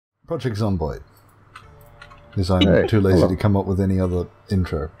Project Zomboid. Because I'm too lazy to come up with any other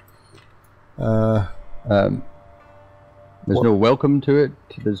intro. There's no welcome to it.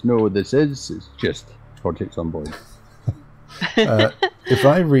 There's no this is. It's just Project Zomboid. If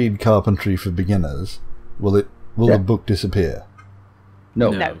I read Carpentry for Beginners, will the book disappear?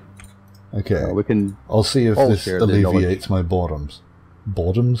 No. Okay. We can. I'll see if this alleviates my boredoms.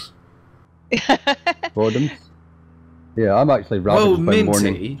 Boredoms? Boredoms? Yeah, I'm actually rather by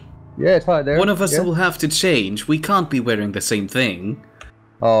morning. Yeah, it's right there. One of us will have to change. We can't be wearing the same thing.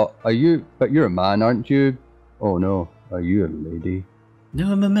 Oh, are you? But you're a man, aren't you? Oh no, are you a lady?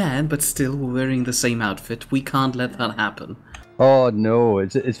 No, I'm a man, but still we're wearing the same outfit. We can't let that happen. Oh no,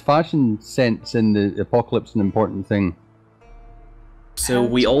 is fashion sense in the apocalypse an important thing? So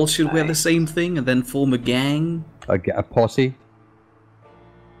we all should wear the same thing and then form a gang? A posse?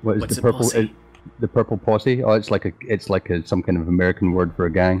 What's the purple? Posse? The purple posse? Oh, it's like some kind of American word for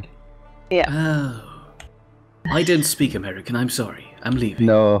a gang. Yeah. Oh. I didn't speak American, I'm sorry. I'm leaving.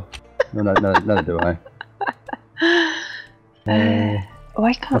 No, neither do I.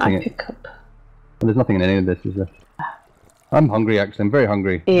 Why can't I pick up? There's nothing in any of this, is there? I'm hungry, actually. I'm very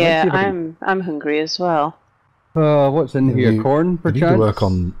hungry. Yeah, I'm hungry as well. What's in here? Corn, perchance? I need to work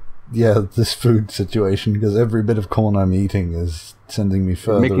on this food situation, because every bit of corn I'm eating is sending me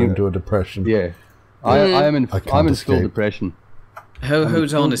further into a depression. Yeah, I'm in full depression.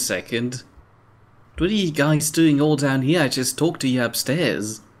 Hold on a second. What are you guys doing all down here? I just talked to you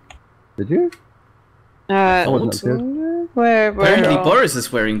upstairs. Did you? Where? Apparently Boris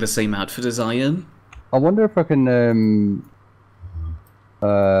is wearing the same outfit as I am. I wonder if I can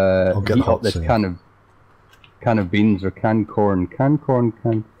heat up this can of beans or canned corn.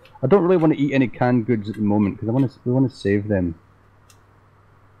 I don't really want to eat any canned goods at the moment because we want to save them.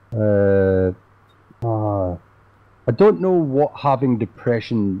 I don't know what having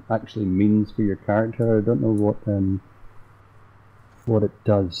depression actually means for your character. I don't know what it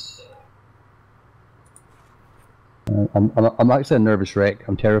does. I'm actually a nervous wreck.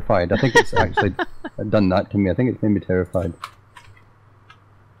 I'm terrified. I think it's actually done that to me. I think it's made me terrified.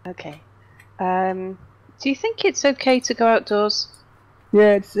 Okay. Do you think it's okay to go outdoors?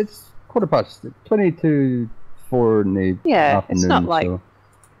 Yeah, it's 4:20 in the afternoon. It's not like. So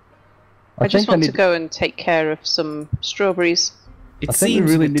I just want to go and take care of some strawberries. It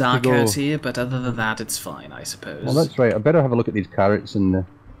seems a bit dark out here, but other than that, it's fine, I suppose. Well, that's right. I better have a look at these carrots and.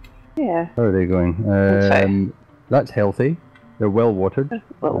 Yeah. How are they going? That's healthy. They're well watered.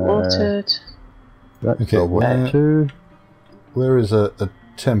 Well watered. That's well watered too. Where is a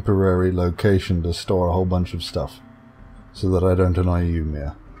temporary location to store a whole bunch of stuff, so that I don't annoy you,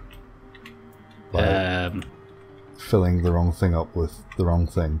 Mia? Filling the wrong thing up with the wrong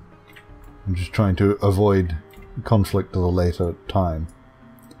thing. I'm just trying to avoid conflict at a later time.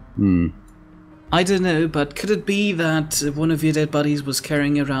 I don't know, but could it be that one of your dead buddies was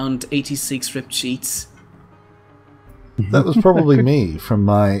carrying around 86 ripped sheets? That was probably me from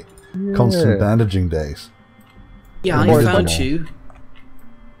my constant bandaging days. Yeah, I found you.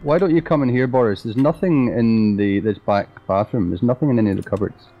 Why don't you come in here, Boris? There's nothing in this back bathroom. There's nothing in any of the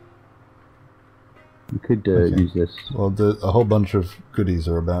cupboards. You could use this. Well, a whole bunch of goodies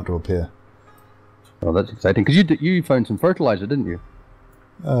are about to appear. Oh, that's exciting. Because you found some fertilizer, didn't you?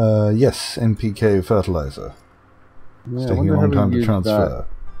 Yes, NPK fertilizer. It's taking a long time to transfer.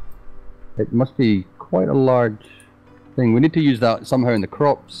 It must be quite a large thing. We need to use that somehow in the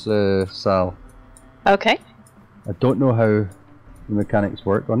crops, Sal. Okay. I don't know how the mechanics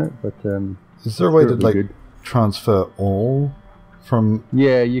work on it, but is there a way to transfer all from?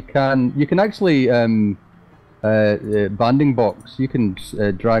 Yeah, you can. You can actually banding box. You can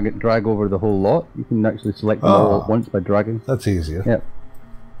drag over the whole lot. You can actually select them all at once by dragging. That's easier. Yeah.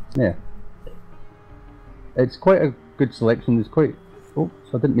 Yeah. It's quite a good selection. There's quite. Oh,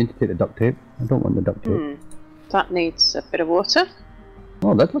 so I didn't mean to take the duct tape. I don't want the duct tape. That needs a bit of water.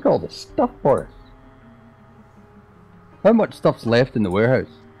 Oh, let's look at all the stuff for us. How much stuff's left in the warehouse?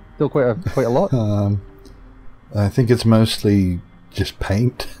 Still quite a lot. I think it's mostly just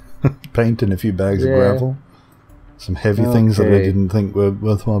paint, paint and a few bags of gravel. Some heavy things that I didn't think were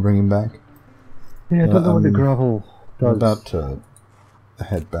worthwhile bringing back. Yeah, I don't know what the gravel does. I'm about to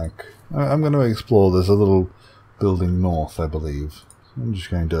head back. I'm going to explore. There's a little building north, I believe. I'm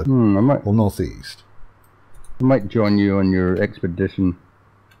just going to northeast. I might join you on your expedition.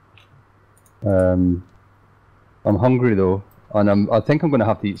 I'm hungry though, and I think I'm going to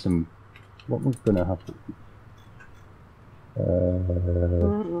have to eat some. What was going to have to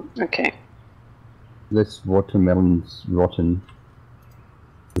eat? Okay. This watermelon's rotten.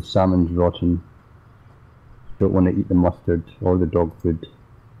 The salmon's rotten. Don't want to eat the mustard or the dog food.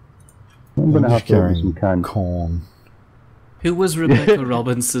 I'm going to have to open some canned corn. Who was Rebecca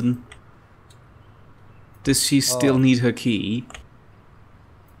Robinson? Does she still need her key?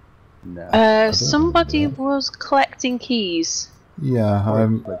 No. Somebody was collecting keys. Yeah,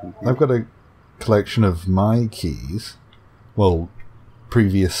 I've got a collection of my keys. Well,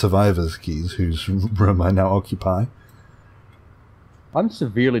 previous survivors' keys, whose room I now occupy. I'm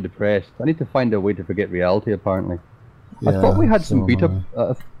severely depressed. I need to find a way to forget reality. Apparently, I thought we had some beta.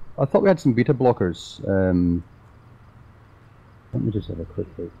 I thought we had some beta blockers. Let me just have a quick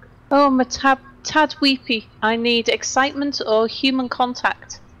look. Oh, I'm a tad weepy. I need excitement or human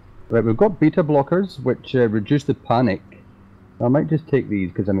contact. Right, we've got beta blockers which reduce the panic. I might just take these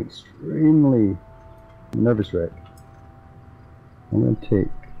because I'm extremely nervous wreck. I'm going to take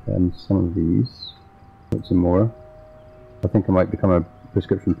some of these. Put some more. I think I might become a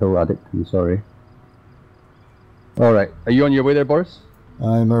prescription pill addict. I'm sorry. All right, are you on your way there, Boris?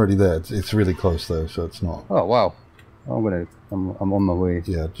 I'm already there. It's really close though, so it's not. Oh wow! I'm on my way.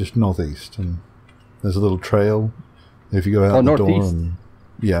 Yeah, just northeast, and there's a little trail. If you go out the door, and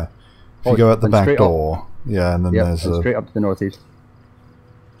if you go out the back door, and then there's straight up to the northeast.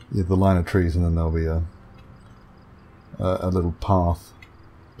 Yeah, the line of trees, and then there'll be a little path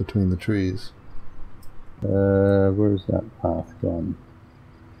between the trees. Where's that path gone?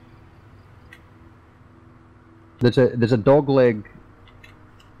 There's a dogleg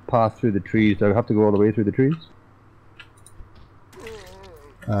path through the trees. Do I have to go all the way through the trees?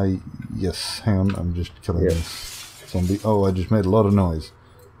 Yes. Hang on, I'm just killing this zombie. Oh, I just made a lot of noise.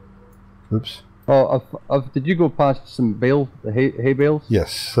 Oops. Oh, did you go past some hay bales?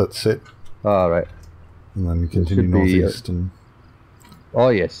 Yes, that's it. All right. And then continue northeast and. Oh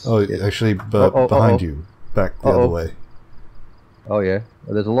yes. Oh, yes. Actually, behind you, back the other way. Oh yeah,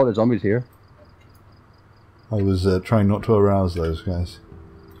 there's a lot of zombies here. I was trying not to arouse those guys.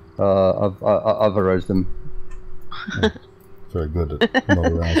 I've aroused them. Very good at not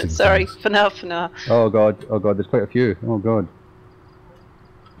arousing. Sorry, things. for now. Oh god, there's quite a few. Oh god.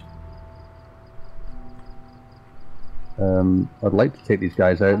 I'd like to take these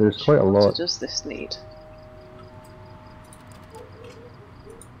guys out. There's quite a lot. What does this need?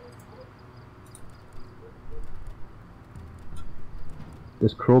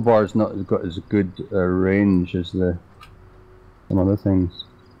 This crowbar's not got as good range as some other things.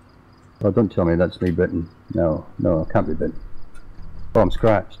 Oh, don't tell me that's me bitten. No, I can't be bitten. Oh, I'm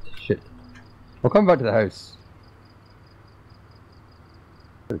scratched. Shit. I'll come back to the house.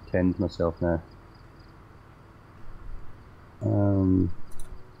 I'll tend myself now.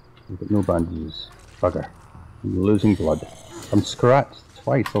 I've got no bandages. Bugger. I'm losing blood. I'm scratched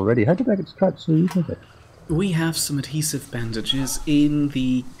twice already. How did I get scratched so easily? We have some adhesive bandages in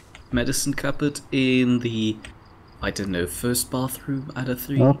the medicine cupboard in the, I don't know, first bathroom out of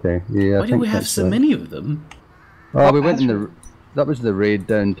 3. Okay, yeah. Why do we have so many of them? Oh, we went in that was the raid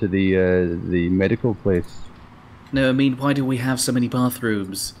down to the medical place. No, I mean, why do we have so many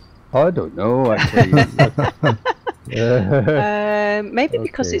bathrooms? I don't know, actually. Maybe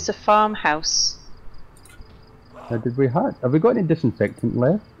because it's a farmhouse. Have we got any disinfectant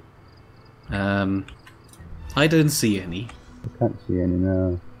left? I don't see any. I can't see any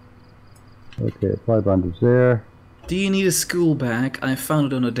now. Okay, apply bandage there. Do you need a school bag? I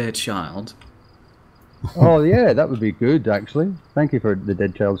found it on a dead child. Oh yeah, that would be good actually. Thank you for the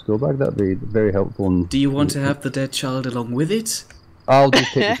dead child school bag. That'd be very helpful. And do you want to have the dead child along with it? I'll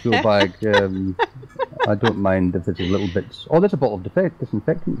just take the school bag. I don't mind if there's a little bit. Oh, there's a bottle of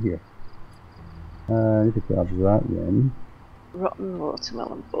disinfectant here. I need to grab that then. Rotten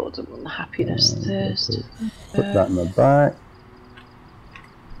watermelon, boredom, unhappiness, thirst. Put that in the back.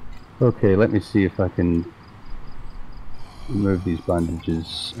 Okay, let me see if I can remove these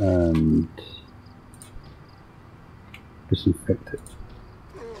bandages and disinfect it.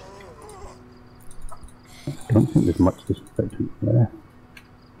 I don't think there's much disinfectant there.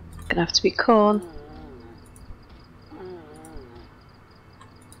 Gonna have to be corn.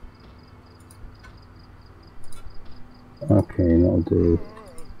 Okay, that'll do.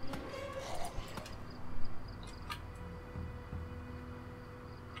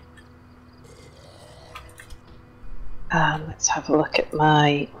 Let's have a look at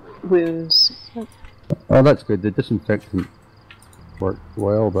my wounds. Oh, that's good. The disinfectant worked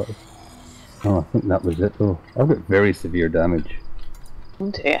well, but oh, I think that was it though. I've got very severe damage.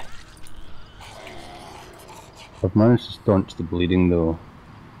 Oh dear. I've managed to staunch the bleeding though.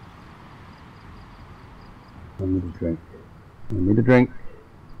 I need a drink. I need a drink.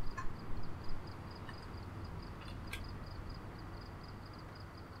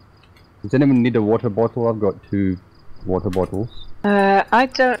 Does anyone need a water bottle? I've got 2 water bottles. I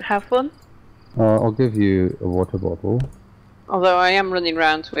don't have one. I'll give you a water bottle. Although I am running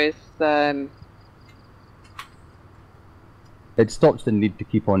around with... It stops the need to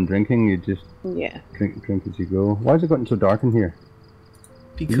keep on drinking, you just drink as you go. Why has it gotten so dark in here?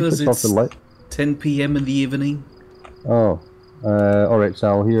 Because it's 10 PM in the evening. Oh. Alright,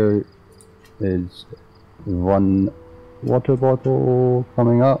 Sal, here is 1 water bottle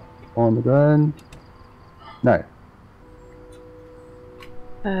coming up on the ground. Now.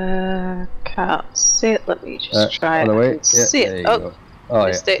 Can't see it. Let me just try it. I can see it. Oh,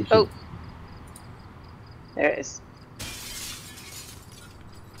 missed it. Oh, there it is.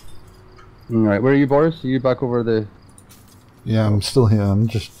 Alright, where are you, Boris? Are you back over the... Yeah, I'm still here. I'm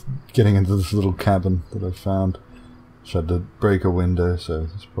just getting into this little cabin that I found. Just had to break a window, so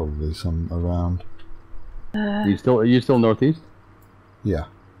there's probably some around. Are you still northeast? Yeah.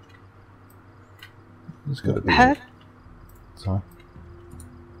 It's got to be. Sorry.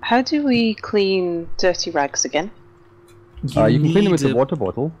 How do we clean dirty rags again? You can clean them with a water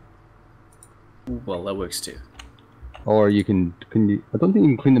bottle. Well, that works too. Or you can you? I don't think you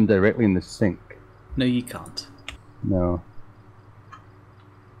can clean them directly in the sink. No, you can't. No.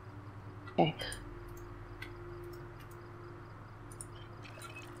 Okay.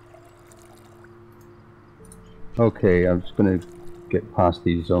 Okay, I'm just gonna get past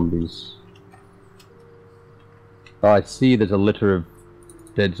these zombies. Oh, I see there's a litter of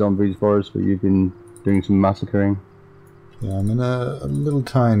dead zombies, Boris, but you've been doing some massacring. Yeah, I'm in a little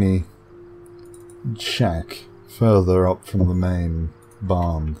tiny shack further up from the main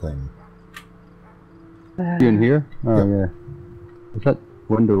barn thing. You in here? Oh, yeah. Is that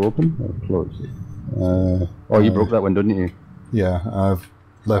window open or closed? You broke that window, didn't you? Yeah, I've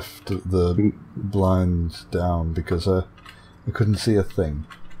left the blinds down because I couldn't see a thing.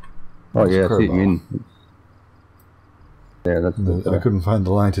 Oh, yeah, I see what you mean. Yeah, that's I couldn't find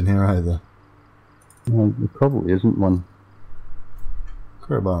the light in here either. Well, there probably isn't one.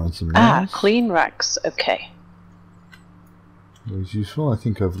 Crowbar and some nails. Clean racks. Okay. It was useful. I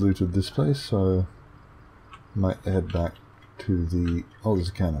think I've looted this place, so I might head back to the... Oh, there's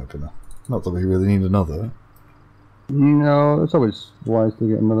a can opener. Not that we really need another. No, it's always wise to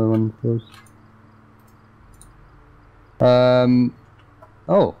get another one first.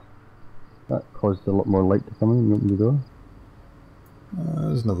 Oh. That caused a lot more light to come in. You open the door.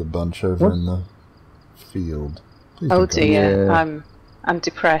 There's another bunch over in the field. Please oh dear, yeah. I'm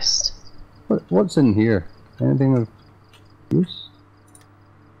depressed. What's in here? Anything of use?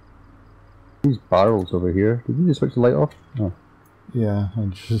 These barrels over here. Did you just switch the light off? Oh. Yeah, I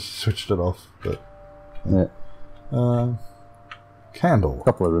just switched it off, but... Yeah. Candle. A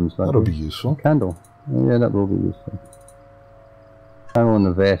couple of rooms. That'll be useful. Candle. Yeah, that will be useful. Candle and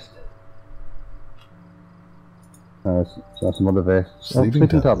a vest. So some other vests. Sleeping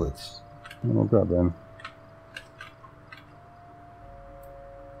tablets. I'll grab them.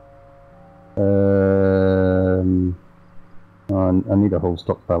 I need a whole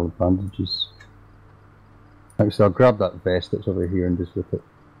stockpile of bandages. Actually, I'll grab that vest that's over here and just rip it.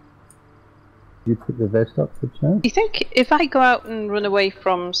 You put the vest up for chance? Do you think if I go out and run away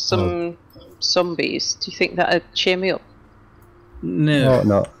from some zombies, do you think that'd cheer me up? No. Oh,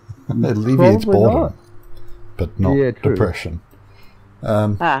 no. It alleviates boredom, but not depression.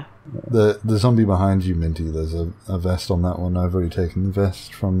 The zombie behind you, Minty, there's a vest on that one. I've already taken the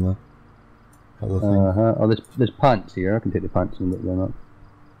vest from the other thing. Oh, there's pants here. I can take the pants and look them up.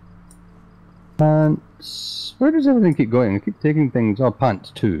 Pants. Where does everything keep going? I keep taking things. Oh,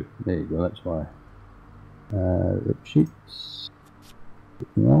 pants too. There you go. That's why. Rip sheets.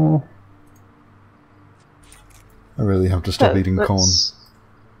 No. I really have to stop eating corn.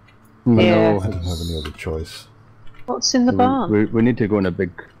 Yeah. No, I don't have any other choice. What's in the barn? We need to go on a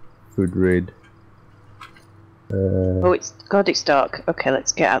big food raid. Oh, it's dark. Okay,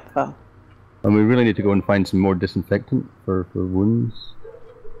 let's get out the barn. And we really need to go and find some more disinfectant for wounds.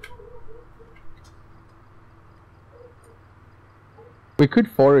 We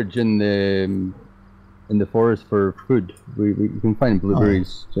could forage in the forest for food. We can find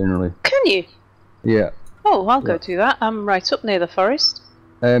blueberries generally. Can you? Yeah. Oh, I'll go do that. I'm right up near the forest.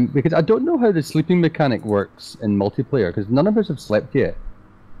 Because I don't know how the sleeping mechanic works in multiplayer, because none of us have slept yet.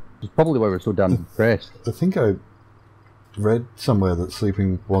 Which is probably why we're so damn depressed. I think I read somewhere that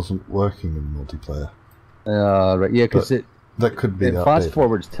sleeping wasn't working in multiplayer. Right, yeah, because that could be it fast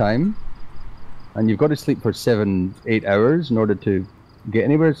forwards time, and you've got to sleep for 7-8 hours in order to get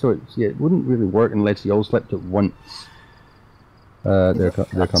anywhere. So it wouldn't really work unless you all slept at once. They're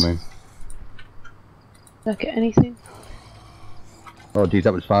coming. Did I get anything? Oh geez,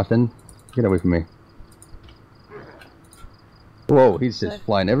 that was fast then. Get away from me. Whoa, he's just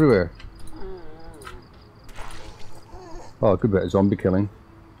flying everywhere. Oh, a good bit of zombie killing.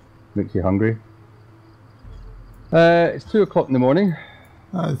 Makes you hungry. It's 2 o'clock in the morning.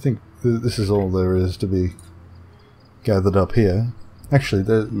 I think this is all there is to be gathered up here. Actually,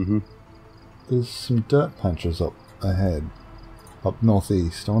 there's some dirt patches up ahead, up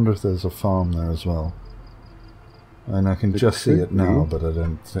northeast. I wonder if there's a farm there as well. And I can just see it now, but I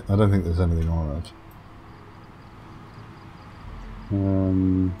don't think there's anything on it.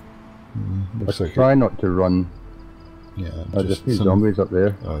 I try not to run. Yeah, just see zombies up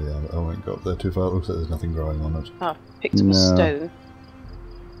there. Oh yeah, I won't go up there too far. It looks like there's nothing growing on it. Oh, picked up a stone.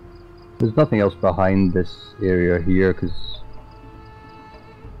 There's nothing else behind this area here, because...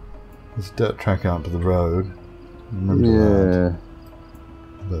 There's a dirt track out to the road. Remember that.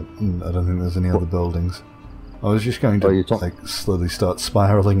 But I don't think there's any other buildings. I was just going to like slowly start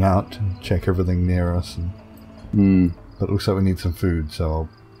spiraling out and check everything near us. And but it looks like we need some food, so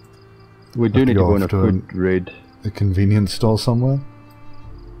we do need to go on a food raid. A convenience store somewhere?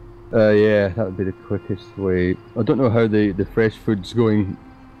 Yeah, that would be the quickest way. I don't know how the fresh food's going,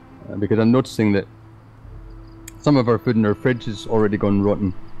 because I'm noticing that some of our food in our fridge has already gone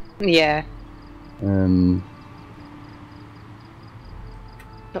rotten. Yeah.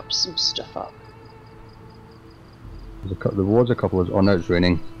 Drop some stuff up. There was a couple of... Oh, now it's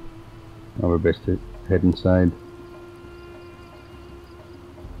raining. Now we're best to head inside.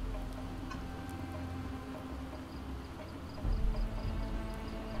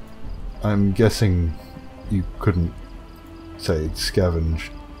 I'm guessing you couldn't, say, scavenge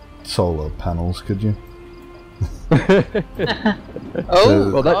solar panels, could you?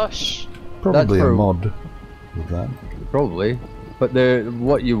 Oh, well, gosh. Probably a mod with that. Probably. But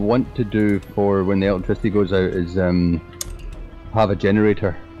what you want to do for when the electricity goes out is have a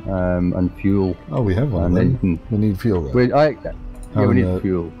generator and fuel. Oh, we have one then. We need fuel though. We need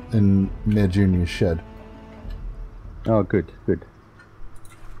fuel. In Mayor Junior's shed. Oh, good, good.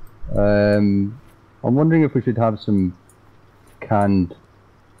 I'm wondering if we should have some canned...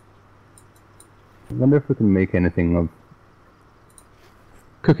 I wonder if we can make anything of...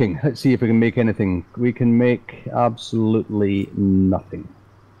 Cooking. Let's see if we can make anything. We can make absolutely nothing.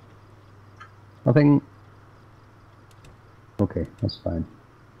 Nothing. Okay, that's fine.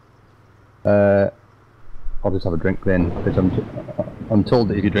 I'll just have a drink then, because I'm told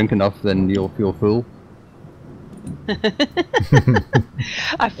that if you drink enough, then you'll feel full.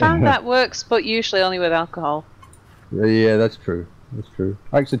 I found that works, but usually only with alcohol. Yeah, that's true. That's true.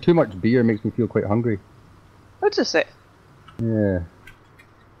 Actually, too much beer makes me feel quite hungry. What is it? Yeah.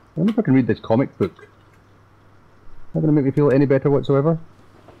 I wonder if I can read this comic book. Not going to make me feel any better whatsoever.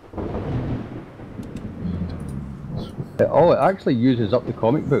 Oh, it actually uses up the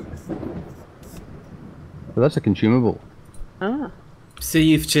comic book. So that's a consumable. Ah. So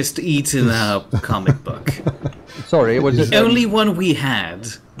you've just eaten our comic book. Sorry, was it... The only one we had,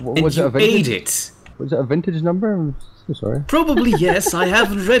 and you ate it. Was it a vintage number? I'm so sorry. Probably yes, I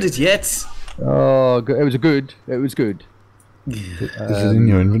haven't read it yet. Oh, it was good. It was good. Is it in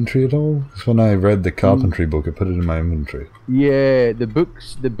your inventory at all? Because when I read the carpentry book, I put it in my inventory. Yeah, the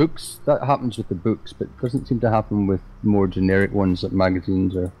books, that happens with the books, but it doesn't seem to happen with more generic ones like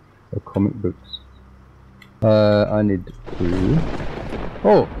magazines or comic books. I need to...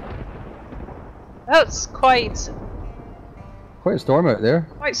 Oh! That's quite a storm out there.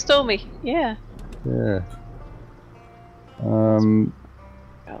 Quite stormy, yeah. Yeah.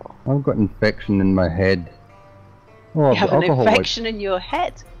 I've got infection in my head. Oh, you have an infection in your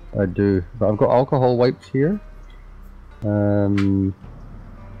head? I do, but I've got alcohol wipes here.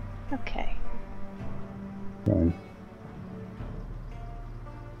 Okay. Fine.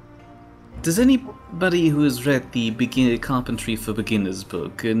 Does anybody who has read the Carpentry for Beginners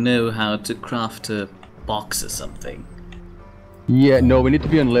book know how to craft a box or something? Yeah, no, we need to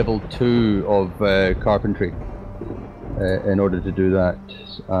be on level 2 of carpentry in order to do that.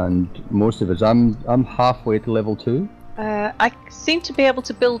 And most of us, I'm halfway to level 2. I seem to be able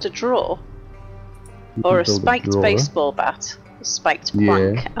to build a drawer. Or a spiked baseball bat, a spiked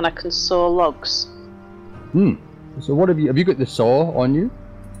plank, and I can saw logs. So what have you got the saw on you?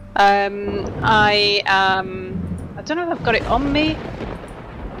 I don't know if I've got it on me.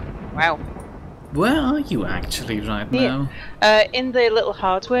 Wow. Where are you actually right now? In the little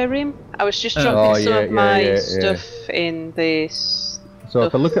hardware room. I was just dropping some of my stuff in this. So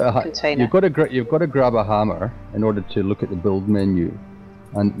if I look at container. you've got to grab a hammer in order to look at the build menu.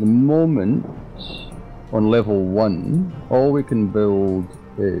 And at the moment, on level 1, all we can build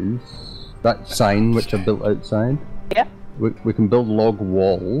is that sign which I built outside. Yeah. We can build log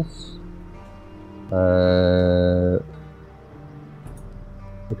walls.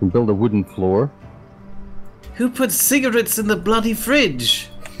 We can build a wooden floor. Who put cigarettes in the bloody fridge?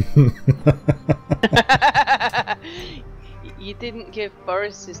 You didn't give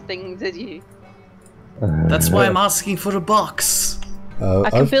Boris his thing, did you? That's why I'm asking for a box. I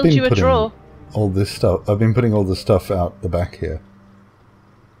can build you a drawer. All this stuff. I've been putting all this stuff out the back here.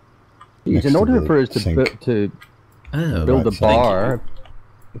 In order for us to build a bar,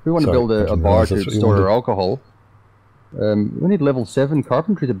 if we want to build a bar to store our alcohol, we need level 7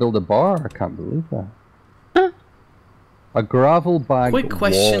 carpentry to build a bar. I can't believe that. Huh? A gravel bag. Quick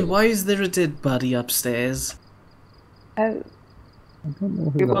question: wall. why is there a dead body upstairs? Oh, I don't know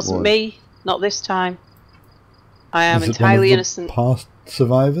who it that wasn't was. me. Not this time. I am Is it entirely one of the innocent. Past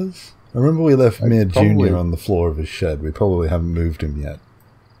survivors? I remember we left Mir probably. Jr. on the floor of his shed. We probably haven't moved him yet.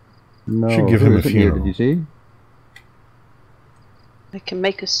 No, Should give him who a is it here, funeral. Did you see? I can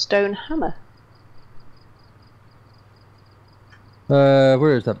make a stone hammer.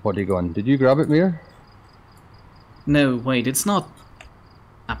 Where is that body gone? Did you grab it, Mir? No, wait, it's not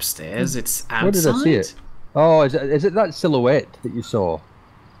upstairs. It's outside. Where did I see it? Oh, is it that silhouette that you saw?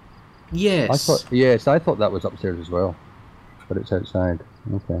 Yes. I thought that was upstairs as well, but it's outside.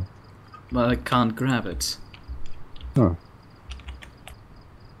 Okay. Well, I can't grab it. Huh.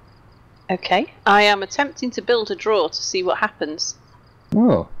 Okay. I am attempting to build a drawer to see what happens.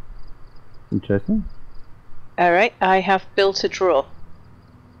 Oh, interesting. Alright, I have built a drawer.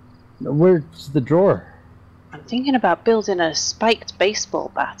 Where's the drawer? I'm thinking about building a spiked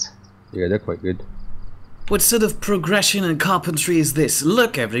baseball bat. Yeah, they're quite good. What sort of progression in carpentry is this?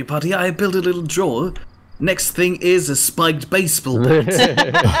 Look, everybody, I built a little drawer. Next thing is a spiked baseball bat.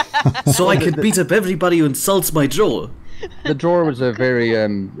 So I can beat up everybody who insults my drawer. The drawer was a very,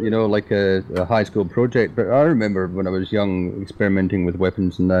 like a high school project, but I remember when I was young experimenting with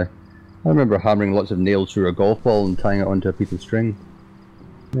weapons, and I remember hammering lots of nails through a golf ball and tying it onto a piece of string.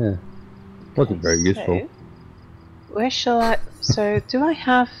 Yeah. Wasn't very useful. Where shall I... So, do I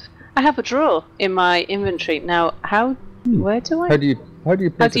have... I have a drawer in my inventory. Now, where do I... How do you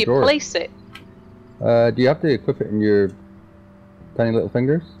place a drawer? Place it? Do you have to equip it in your tiny little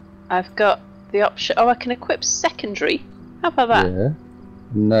fingers? I've got the option... Oh, I can equip secondary. How about that? Yeah.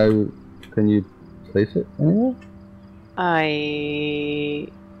 Now, can you place it anywhere? I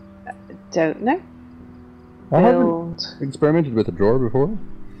don't know. I haven't experimented with a drawer before.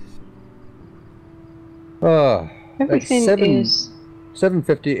 Everything is...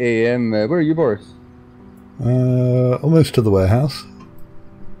 7:50 a.m. Where are you, Boris? Almost to the warehouse.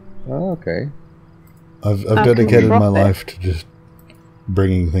 Oh, okay. I've How dedicated can we my drop it? life to just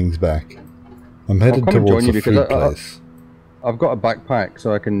bringing things back. I'm headed come and towards join a you food because place. I've got a backpack,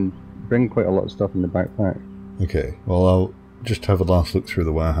 so I can bring quite a lot of stuff in the backpack. Okay, well I'll just have a last look through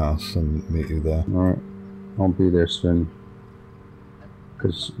the warehouse and meet you there. Alright, I'll be there soon.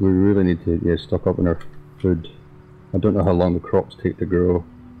 Because we really need to stock up on our food. I don't know how long the crops take to grow.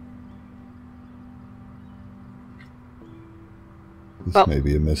 This Well, may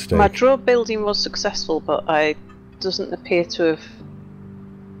be a mistake. My drawer building was successful, but I doesn't appear to have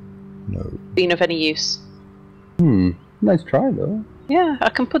No. been of any use. Nice try though. Yeah, I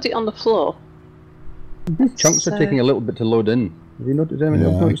can put it on the floor. These chunks are taking a little bit to load in. Have you noticed anything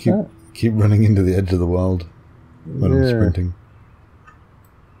else Yeah, I noticed that? keep running into the edge of the world when I'm Yeah. sprinting.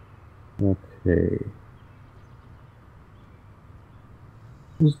 Okay.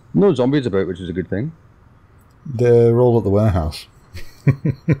 There's no zombies about, which is a good thing. They're all at the warehouse.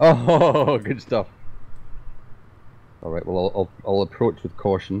 Oh, good stuff. Alright, well I'll approach with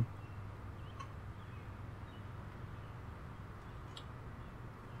caution.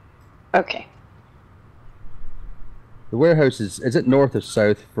 Okay. The warehouse is it north or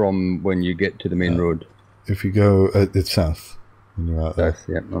south from when you get to the main road? If you go, it's south. When you're out there. South,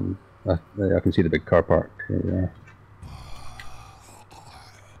 yeah. I can see the big car park. There you are.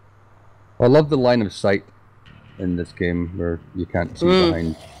 I love the line of sight in this game where you can't see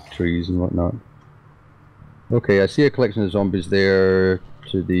behind trees and whatnot. Okay, I see a collection of zombies there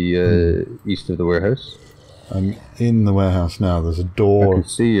to the east of the warehouse. I'm in the warehouse now. There's a I door. can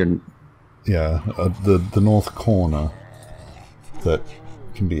see and Yeah, the north corner that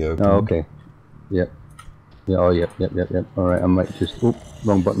can be opened. oh, okay. Yep. Yeah. Oh, yep. All right. I might just. Oh,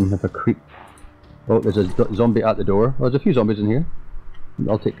 wrong button. If I creep. Oh, there's a zombie at the door. Oh, there's a few zombies in here.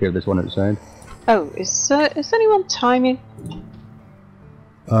 I'll take care of this one outside. Oh, is anyone timing?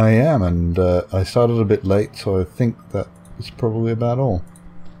 I am, and I started a bit late, so I think that is probably about all.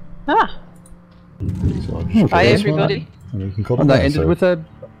 Ah, So I'll just bye close one, everybody. and we can call it And that there, ended so- with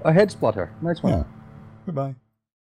a head splatter. Nice one. Yeah. Goodbye.